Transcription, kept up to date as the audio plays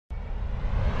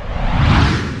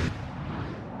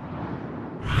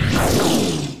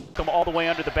them all the way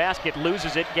under the basket,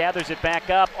 loses it, gathers it back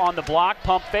up on the block,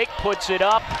 pump fake, puts it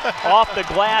up off the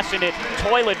glass, and it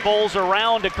toilet bowls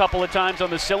around a couple of times on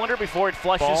the cylinder before it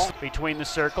flushes ball between the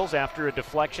circles after a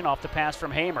deflection off the pass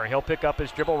from Hamer. He'll pick up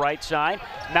his dribble right side.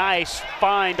 Nice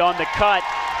find on the cut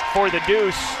for the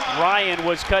deuce. Ryan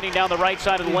was cutting down the right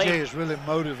side of the lane. DJ is really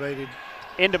motivated.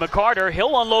 Into McCarter,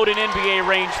 he'll unload an NBA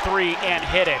range three and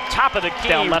hit it. Top of the key.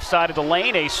 Down left side of the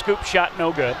lane, a scoop shot,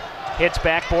 no good. Hits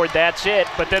backboard, that's it.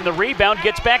 But then the rebound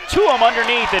gets back to him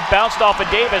underneath. It bounced off of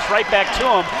Davis, right back to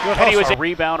him. And he was a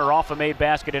rebounder off a made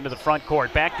basket into the front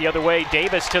court. Back the other way,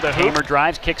 Davis to the hoop. Hamer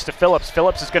drives, kicks to Phillips.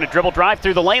 Phillips is going to dribble drive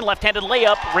through the lane. Left-handed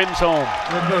layup, rims home.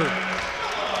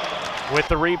 With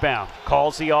the rebound,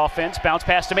 calls the offense, bounce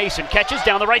pass to Mason, catches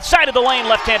down the right side of the lane,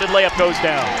 left-handed layup goes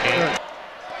down. And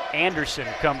Anderson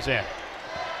comes in.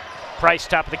 Price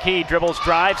top of the key, dribbles,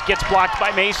 drives, gets blocked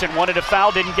by Mason, wanted a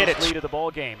foul, didn't get it. Lead of the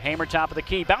ball game. Hamer top of the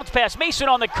key, bounce pass, Mason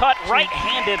on the cut,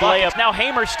 right-handed layup. Now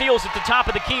Hamer steals at the top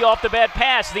of the key off the bad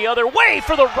pass, the other way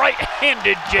for the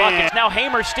right-handed jam. Now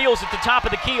Hamer steals at the top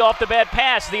of the key off the bad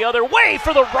pass, the other way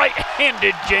for the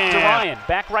right-handed jam. To Ryan,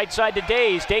 back right side to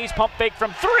Days. Days pump fake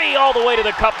from three all the way to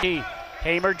the cup key.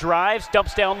 Hamer drives,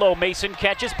 dumps down low. Mason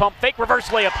catches, pump fake, reverse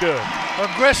layup good.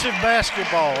 Aggressive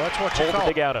basketball, that's what you call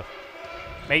it. Dig out of.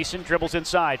 Mason dribbles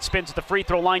inside, spins at the free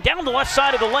throw line, down the left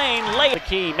side of the lane, layup the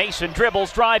key. Mason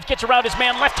dribbles, drives, gets around his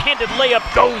man, left-handed layup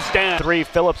goes down. Three,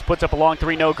 Phillips puts up a long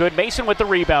three, no good. Mason with the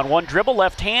rebound, one dribble,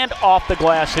 left hand, off the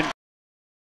glass. And